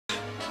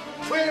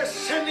We're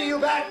sending you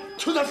back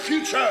to the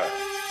future!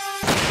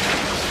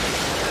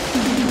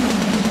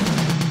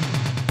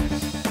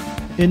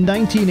 In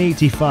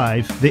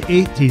 1985, the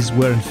 80s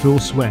were in full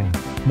swing.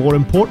 More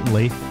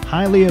importantly,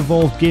 highly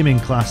evolved gaming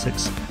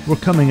classics were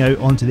coming out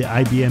onto the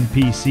IBM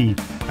PC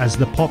as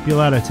the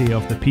popularity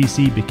of the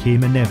PC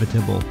became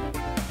inevitable.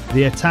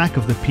 The attack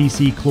of the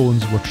PC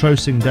clones were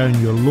trouncing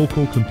down your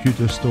local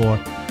computer store,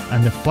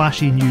 and the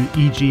flashy new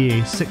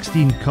EGA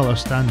 16 colour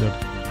standard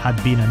had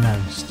been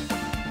announced.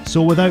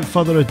 So without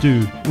further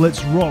ado,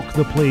 let's rock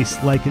the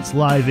place like it's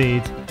Live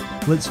Aid,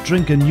 let's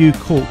drink a new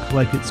Coke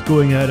like it's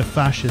going out of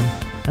fashion,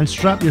 and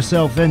strap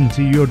yourself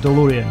into your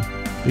DeLorean,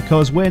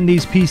 because when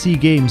these PC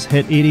games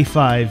hit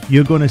 85,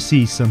 you're gonna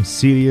see some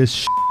serious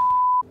shit.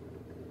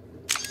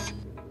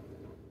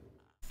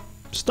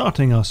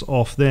 Starting us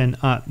off then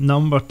at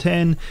number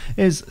 10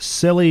 is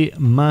Silly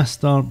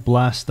Master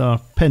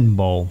Blaster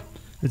Pinball.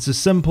 It's a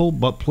simple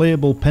but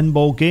playable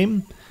pinball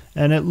game,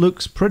 and it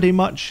looks pretty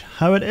much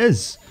how it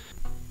is.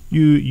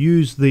 You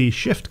use the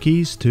shift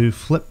keys to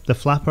flip the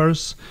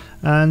flappers,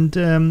 and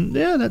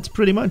yeah, that's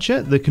pretty much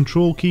it. The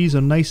control keys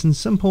are nice and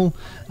simple,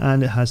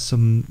 and it has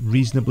some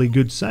reasonably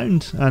good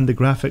sound, and the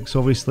graphics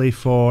obviously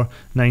for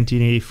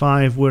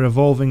 1985 were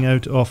evolving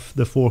out of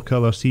the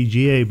 4-colour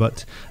CGA,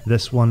 but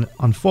this one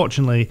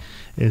unfortunately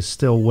is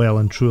still well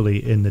and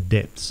truly in the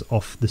depths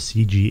of the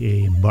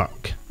CGA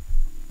murk.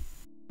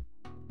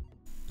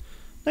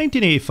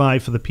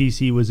 1985 for the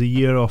PC was a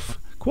year of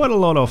quite a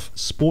lot of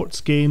sports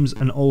games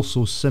and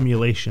also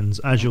simulations,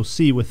 as you'll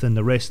see within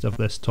the rest of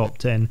this top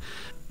 10.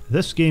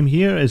 This game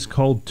here is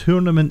called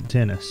Tournament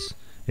Tennis.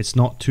 It's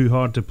not too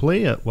hard to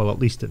play at, well, at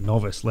least at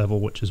novice level,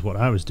 which is what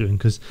I was doing,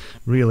 because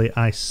really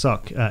I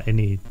suck at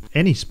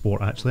any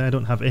sport actually. I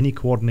don't have any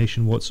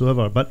coordination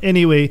whatsoever. But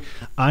anyway,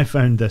 I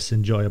found this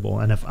enjoyable,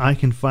 and if I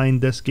can find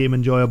this game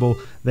enjoyable,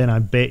 then I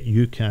bet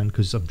you can,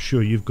 because I'm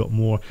sure you've got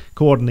more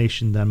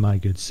coordination than my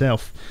good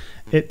self.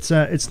 It's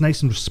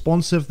nice and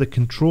responsive. The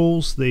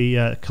controls,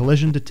 the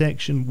collision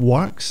detection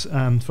works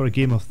for a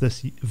game of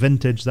this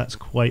vintage. That's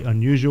quite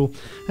unusual.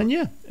 And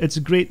yeah, it's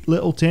a great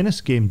little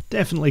tennis game.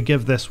 Definitely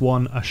give this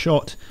one a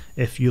shot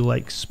if you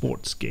like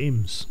sports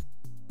games.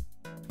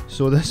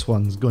 So this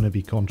one's going to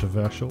be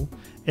controversial.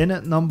 In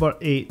at number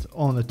 8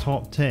 on the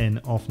top 10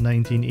 of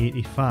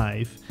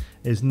 1985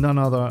 is none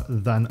other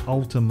than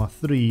Ultima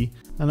 3,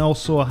 and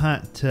also a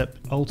hat tip,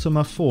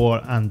 Ultima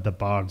 4 and The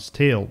Bard's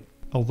Tale.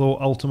 Although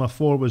Ultima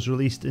 4 was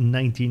released in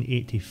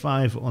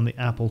 1985 on the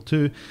Apple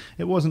II,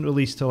 it wasn't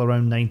released till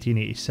around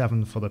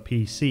 1987 for the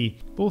PC.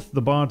 Both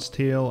the Bard's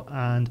Tale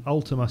and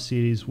Ultima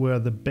series were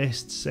the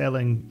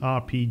best-selling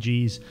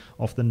RPGs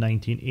of the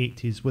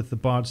 1980s, with the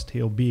Bard's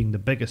Tale being the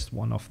biggest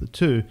one of the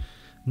two.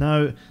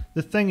 Now,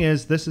 the thing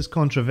is, this is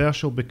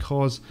controversial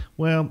because,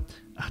 well,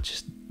 I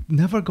just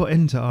never got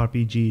into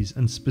RPGs,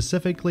 and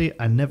specifically,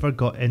 I never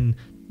got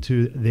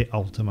into the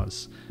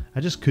Ultimas. I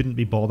just couldn't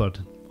be bothered.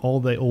 All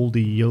the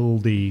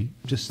oldie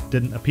just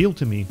didn't appeal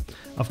to me.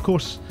 Of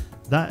course,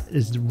 that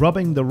is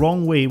rubbing the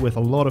wrong way with a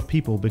lot of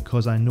people,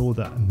 because I know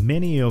that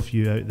many of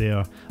you out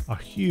there are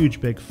huge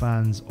big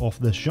fans of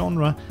this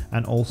genre,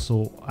 and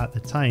also at the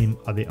time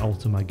are the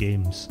Ultima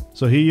games.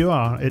 So here you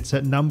are, it's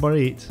at number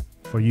 8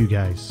 for you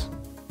guys.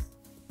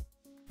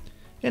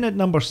 In at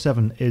number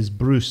 7 is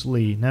Bruce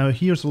Lee. Now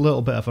here's a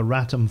little bit of a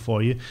ratum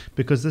for you,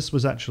 because this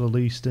was actually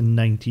released in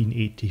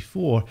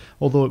 1984,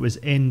 although it was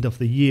end of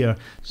the year,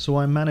 so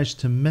I managed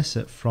to miss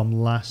it from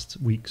last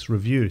week's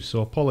review,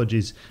 so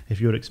apologies if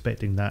you're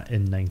expecting that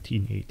in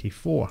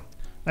 1984.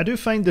 I do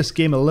find this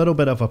game a little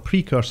bit of a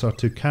precursor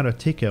to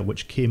Karateka,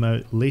 which came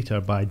out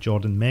later by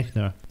Jordan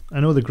Mechner. I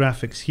know the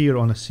graphics here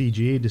on a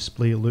CGA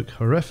display look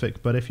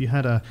horrific, but if you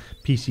had a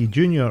PC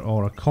Junior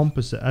or a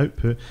composite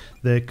output,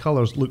 the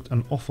colours looked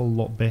an awful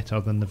lot better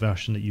than the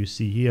version that you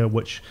see here,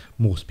 which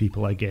most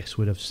people I guess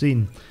would have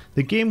seen.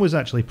 The game was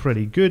actually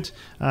pretty good.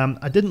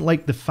 I didn't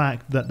like the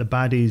fact that the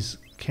baddies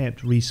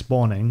kept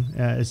respawning.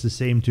 It's the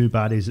same two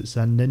baddies. It's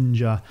a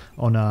ninja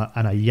and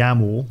a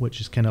Yamo, which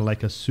is kind of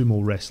like a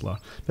sumo wrestler,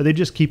 but they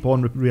just keep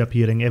on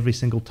reappearing every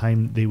single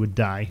time they would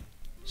die.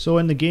 So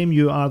in the game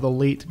you are the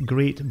late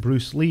great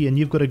Bruce Lee, and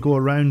you've got to go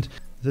around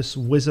this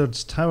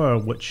wizard's tower,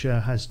 which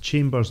has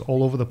chambers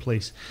all over the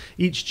place.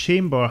 Each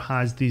chamber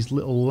has these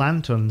little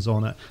lanterns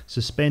on it,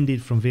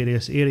 suspended from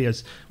various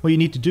areas. What you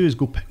need to do is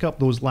go pick up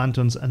those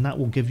lanterns, and that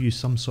will give you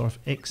some sort of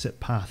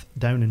exit path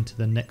down into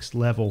the next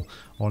level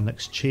or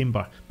next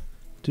chamber.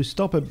 To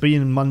stop it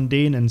being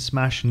mundane and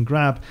smash and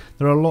grab,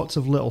 there are lots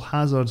of little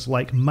hazards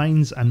like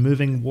mines and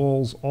moving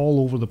walls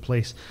all over the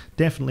place.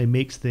 Definitely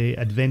makes the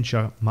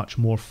adventure much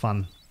more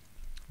fun.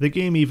 The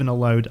game even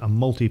allowed a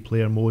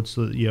multiplayer mode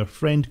so that your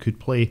friend could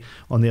play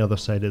on the other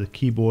side of the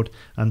keyboard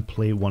and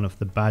play one of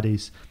the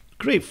baddies.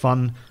 Great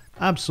fun,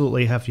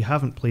 absolutely. If you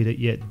haven't played it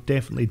yet,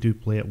 definitely do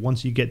play it.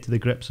 Once you get to the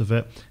grips of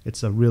it,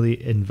 it's a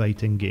really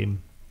inviting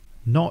game.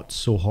 Not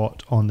so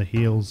hot on the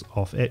heels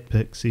of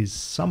Itpix's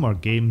summer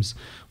games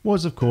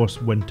was of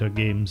course Winter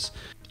Games.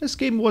 This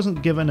game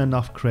wasn't given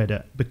enough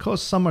credit.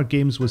 Because Summer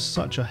Games was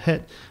such a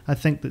hit, I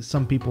think that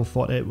some people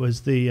thought it was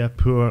the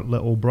poor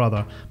little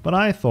brother, but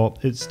I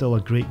thought it's still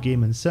a great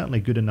game and certainly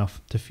good enough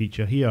to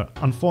feature here.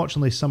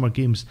 Unfortunately, Summer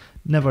Games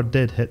never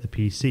did hit the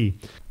PC.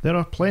 There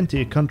are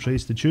plenty of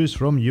countries to choose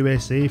from: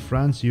 USA,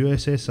 France,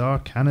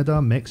 USSR,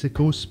 Canada,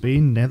 Mexico,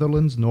 Spain,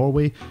 Netherlands,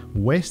 Norway,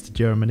 West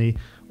Germany,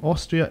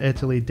 Austria,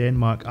 Italy,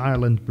 Denmark,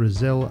 Ireland,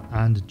 Brazil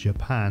and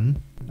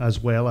Japan,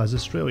 as well as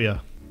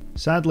Australia.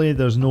 Sadly,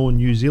 there's no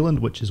New Zealand,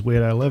 which is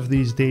where I live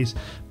these days,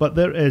 but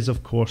there is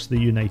of course the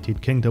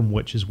United Kingdom,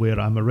 which is where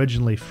I'm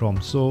originally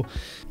from. So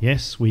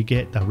yes, we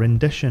get a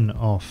rendition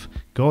of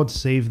God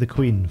Save the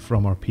Queen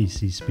from our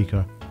PC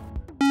speaker.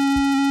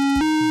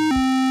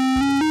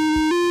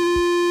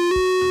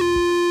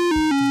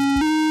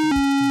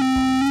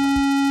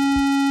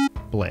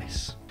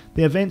 Bless.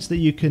 The events that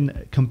you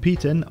can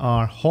compete in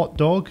are hot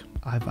dog,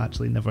 I've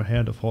actually never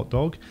heard of hot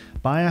dog,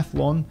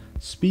 biathlon,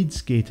 speed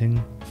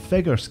skating,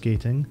 figure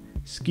skating,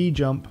 ski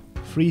jump,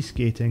 free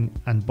skating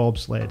and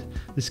bobsled.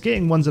 The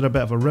skating ones are a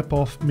bit of a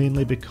rip-off,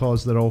 mainly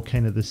because they're all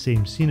kind of the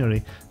same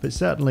scenery, but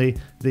certainly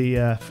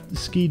the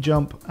ski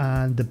jump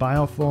and the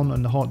biathlon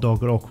and the hot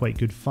dog are all quite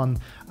good fun.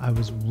 I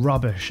was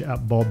rubbish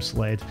at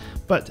bobsled,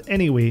 but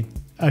anyway,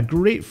 a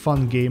great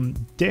fun game,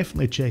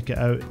 definitely check it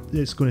out,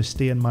 it's going to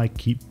stay in my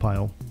keep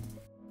pile.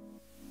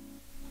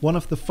 One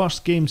of the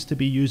first games to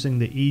be using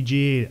the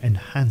EGA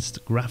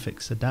Enhanced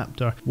Graphics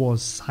adapter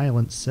was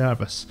Silent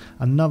Service,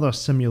 another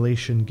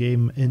simulation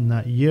game in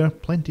that year,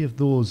 plenty of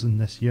those in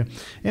this year.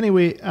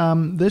 Anyway,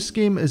 this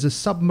game is a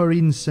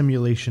submarine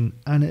simulation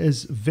and it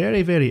is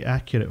very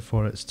accurate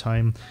for its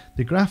time.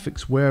 The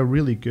graphics were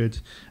really good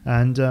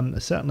and I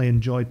certainly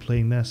enjoyed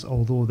playing this,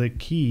 although the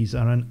keys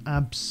are an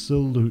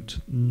absolute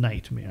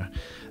nightmare.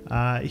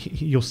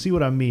 You'll see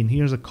what I mean.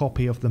 Here's a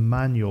copy of the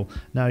manual.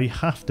 Now you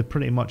have to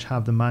pretty much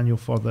have the manual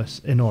for this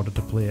in order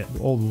to play it.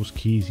 All those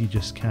keys, you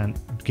just can't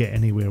get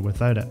anywhere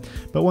without it.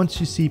 But once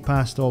you see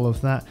past all of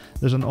that,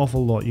 there's an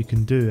awful lot you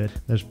can do.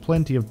 There's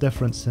plenty of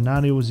different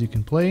scenarios you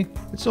can play.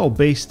 It's all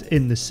based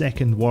in the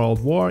Second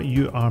World War.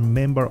 You are a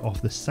member of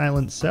the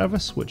Silent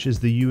Service, which is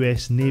the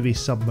US Navy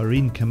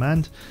Submarine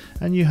Command,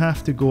 and you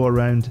have to go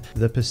around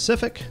the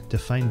Pacific to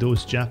find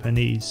those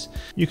Japanese.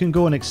 You can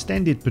go on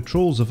extended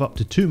patrols of up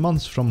to 2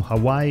 months from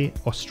Hawaii,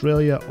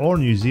 Australia or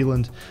New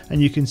Zealand,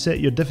 and you can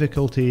set your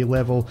difficulty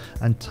level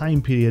and time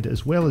period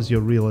as well as your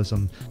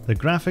realism. The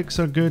graphics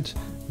are good,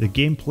 the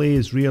gameplay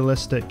is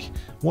realistic.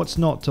 What's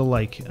not to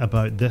like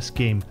about this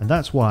game? And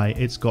that's why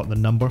it's got the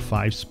number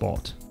 5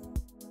 spot.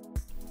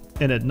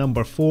 In at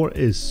number 4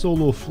 is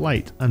Solo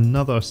Flight,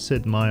 another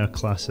Sid Meier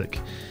classic.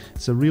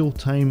 It's a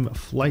real-time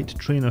flight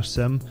trainer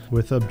sim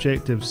with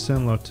objectives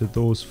similar to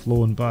those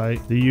flown by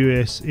the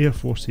US Air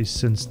Forces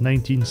since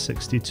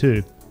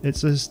 1962.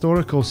 It's a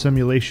historical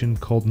simulation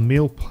called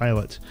Mail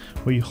Pilot,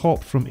 where you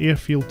hop from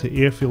airfield to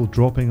airfield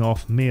dropping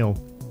off mail.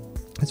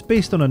 It's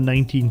based on a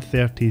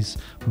 1930s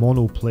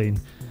monoplane.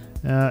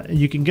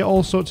 You can get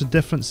all sorts of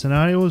different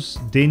scenarios: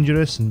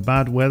 dangerous and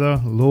bad weather,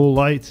 low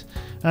light,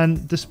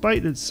 and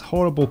despite its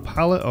horrible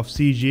palette of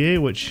CGA,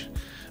 which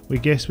we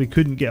guess we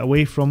couldn't get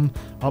away from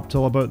up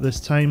till about this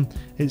time,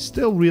 it's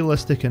still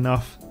realistic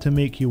enough to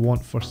make you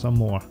want for some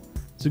more.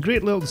 It's a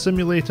great little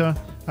simulator.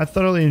 I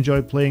thoroughly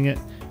enjoyed playing it.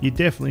 You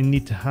definitely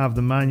need to have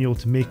the manual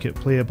to make it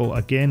playable.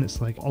 Again,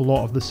 it's like a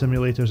lot of the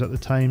simulators at the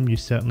time, you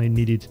certainly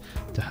needed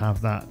to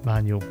have that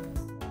manual.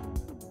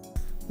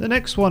 The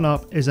next one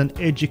up is an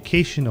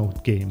educational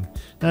game.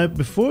 Now,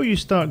 before you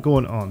start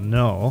going, oh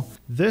no,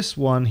 this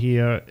one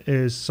here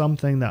is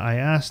something that I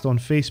asked on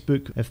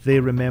Facebook if they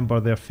remember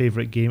their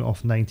favourite game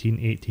of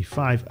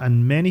 1985,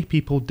 and many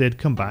people did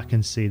come back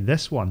and say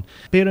this one.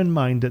 Bear in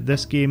mind that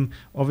this game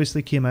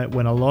obviously came out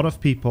when a lot of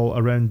people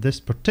around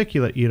this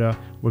particular era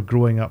were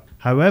growing up.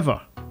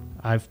 However,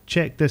 I've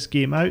checked this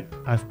game out,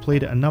 I've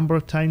played it a number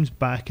of times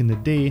back in the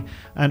day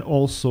and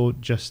also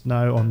just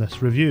now on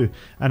this review,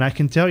 and I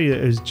can tell you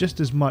it is just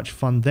as much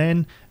fun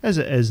then as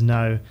it is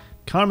now.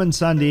 Carmen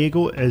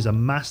Sandiego is a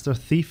master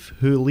thief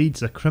who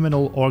leads a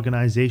criminal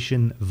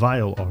organisation,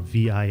 Vile, or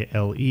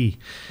V-I-L-E.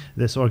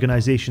 This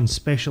organisation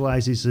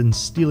specialises in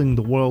stealing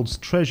the world's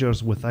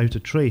treasures without a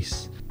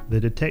trace. The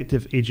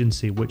detective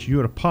agency which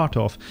you are a part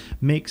of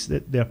makes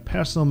it their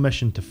personal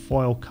mission to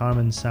foil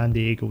Carmen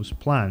Sandiego's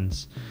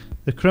plans.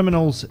 The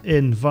criminals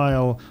in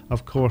Vile,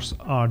 of course,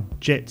 are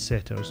jet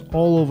setters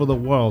all over the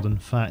world, in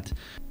fact.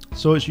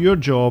 So it's your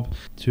job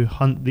to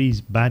hunt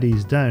these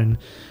baddies down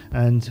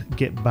and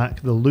get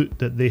back the loot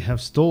that they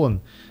have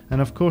stolen. And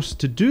of course,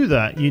 to do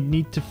that, you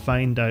need to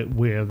find out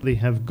where they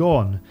have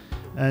gone.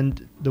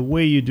 And the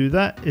way you do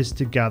that is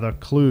to gather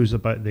clues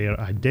about their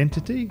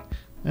identity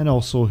and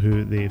also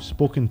who they've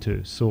spoken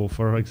to. So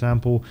for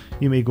example,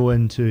 you may go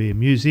into a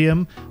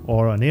museum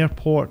or an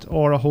airport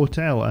or a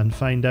hotel and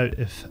find out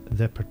if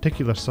the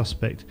particular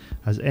suspect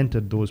has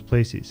entered those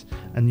places.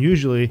 And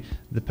usually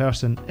the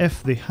person,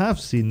 if they have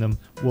seen them,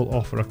 will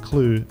offer a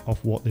clue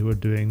of what they were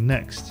doing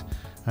next.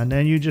 and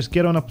then you just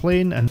get on a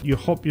plane and you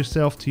hop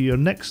yourself to your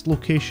next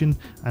location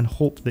and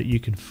hope that you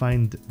can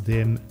find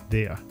them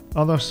there.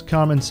 Other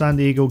Carmen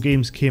Sandiego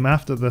games came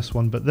after this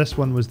one, but this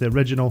one was the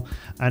original,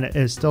 and it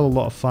is still a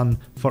lot of fun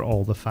for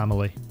all the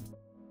family.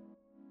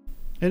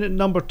 In at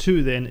number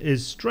 2 then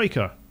is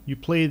Striker. You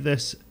play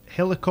this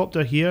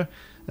helicopter here,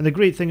 and the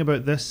great thing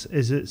about this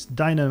is its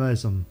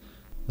dynamism.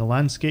 The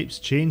landscapes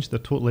change, they're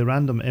totally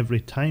random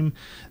every time.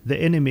 The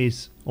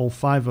enemies, all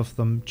 5 of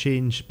them,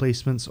 change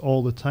placements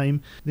all the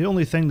time. The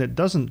only thing that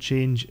doesn't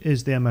change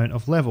is the amount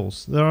of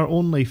levels. There are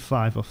only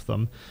 5 of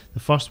them. The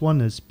first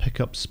one is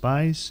pick up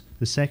spies,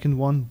 the second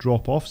one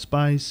drop off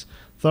spies,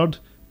 third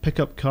pick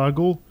up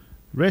cargo,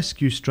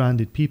 rescue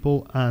stranded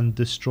people, and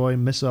destroy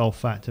missile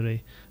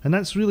factory. And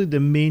that's really the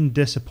main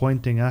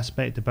disappointing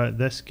aspect about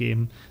this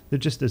game. There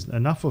just isn't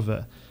enough of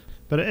it.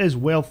 But it is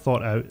well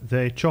thought out.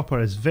 The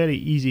chopper is very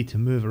easy to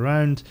move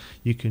around.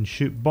 You can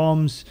shoot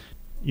bombs,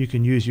 you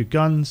can use your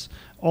guns,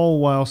 all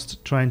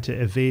whilst trying to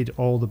evade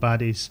all the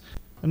baddies.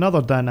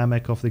 Another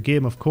dynamic of the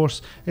game, of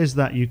course, is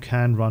that you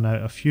can run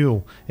out of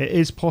fuel. It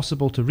is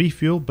possible to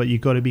refuel, but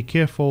you've got to be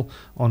careful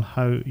on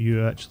how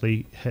you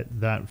actually hit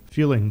that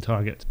fueling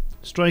target.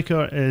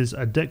 Striker is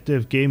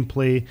addictive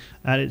gameplay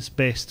at its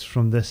best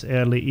from this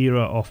early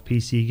era of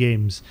PC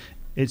games.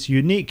 It's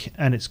unique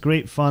and it's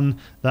great fun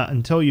that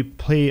until you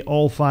play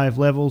all 5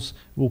 levels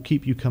will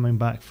keep you coming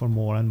back for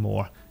more and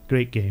more.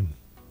 Great game.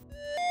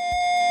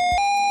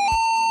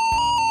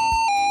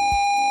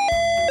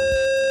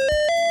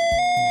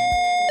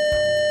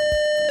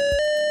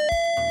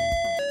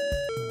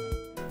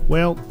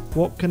 Well,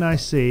 what can I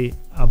say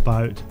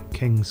about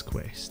King's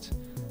Quest?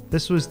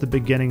 This was the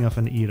beginning of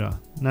an era.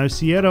 Now,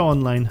 Sierra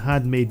Online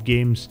had made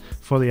games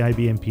for the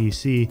IBM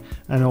PC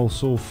and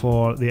also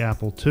for the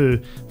Apple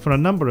II for a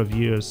number of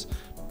years,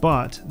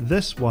 but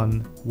this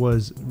one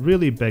was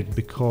really big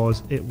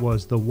because it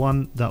was the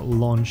one that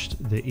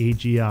launched the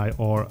AGI,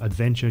 or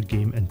Adventure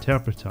Game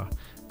Interpreter.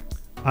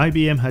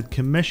 IBM had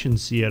commissioned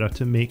Sierra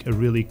to make a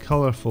really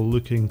colourful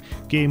looking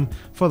game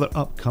for their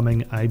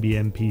upcoming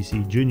IBM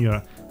PC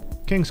Junior.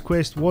 King's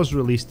Quest was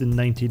released in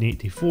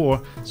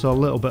 1984, so a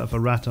little bit of a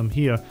ratum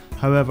here.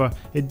 However,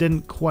 it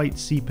didn't quite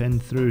seep in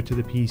through to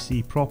the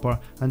PC proper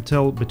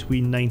until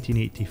between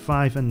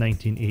 1985 and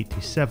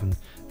 1987.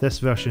 This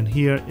version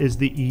here is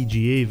the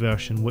EGA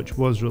version, which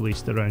was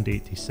released around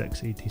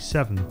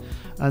 86-87.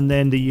 And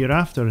then the year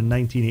after, in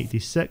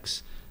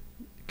 1986,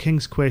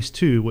 King's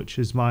Quest II, which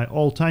is my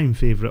all-time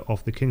favourite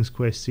of the King's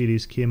Quest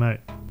series, came out.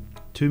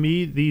 To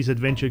me, these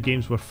adventure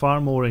games were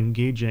far more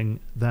engaging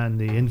than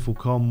the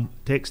Infocom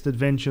text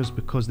adventures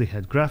because they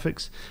had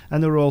graphics,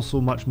 and they were also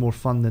much more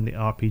fun than the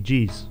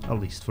RPGs, at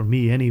least for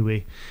me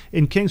anyway.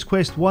 In King's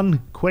Quest I,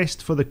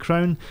 Quest for the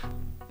Crown,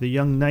 the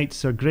young knight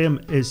Sir Graham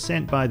is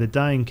sent by the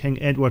dying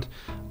King Edward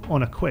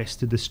on a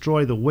quest to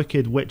destroy the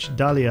wicked witch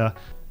Dahlia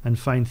and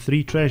find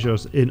 3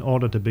 treasures in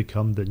order to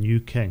become the new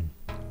king.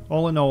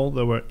 All in all,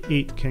 there were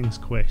 8 King's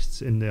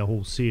Quests in the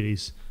whole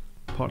series.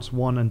 Parts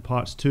 1 and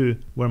Parts 2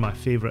 were my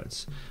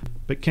favourites,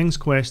 but King's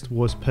Quest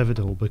was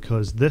pivotal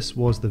because this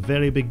was the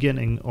very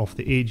beginning of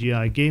the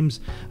AGI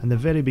games and the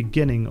very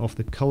beginning of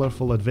the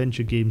colourful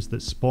adventure games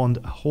that spawned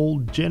a whole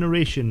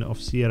generation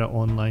of Sierra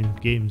Online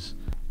games.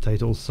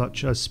 Titles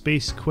such as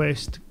Space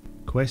Quest,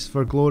 Quest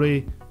for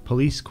Glory,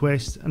 Police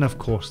Quest, and of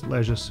course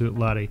Leisure Suit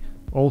Larry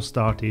all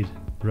started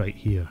right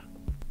here.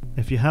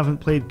 If you haven't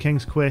played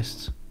King's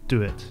Quest,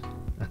 do it,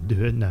 and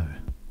do it now.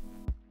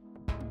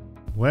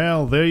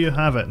 Well, there you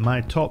have it,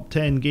 my top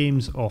 10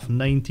 games of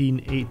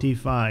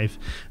 1985,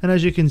 and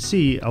as you can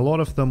see, a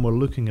lot of them were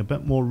looking a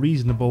bit more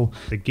reasonable.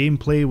 The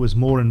gameplay was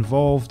more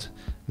involved,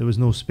 there was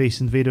no Space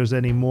Invaders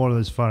anymore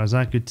as far as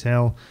I could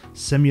tell,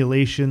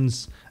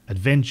 simulations,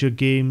 adventure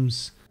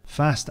games,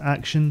 fast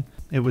action.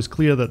 It was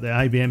clear that the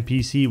IBM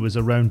PC was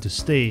around to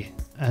stay,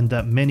 and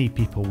that many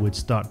people would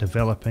start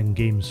developing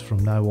games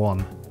from now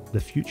on. The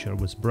future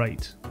was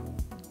bright.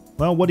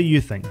 Well, what do you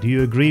think? Do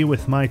you agree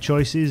with my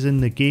choices in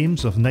the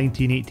games of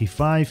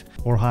 1985,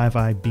 or have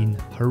I been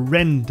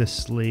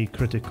horrendously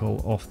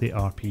critical of the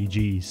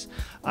RPGs?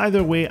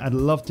 Either way, I'd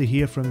love to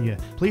hear from you.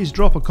 Please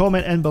drop a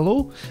comment in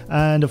below,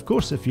 and of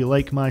course if you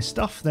like my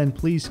stuff then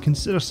please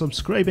consider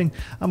subscribing.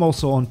 I'm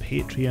also on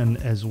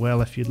Patreon as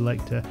well if you'd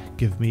like to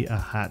give me a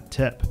hat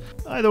tip.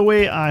 Either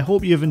way, I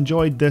hope you've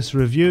enjoyed this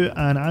review,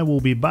 and I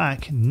will be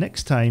back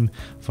next time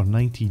for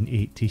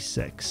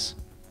 1986.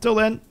 Till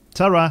then,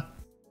 ta-ra!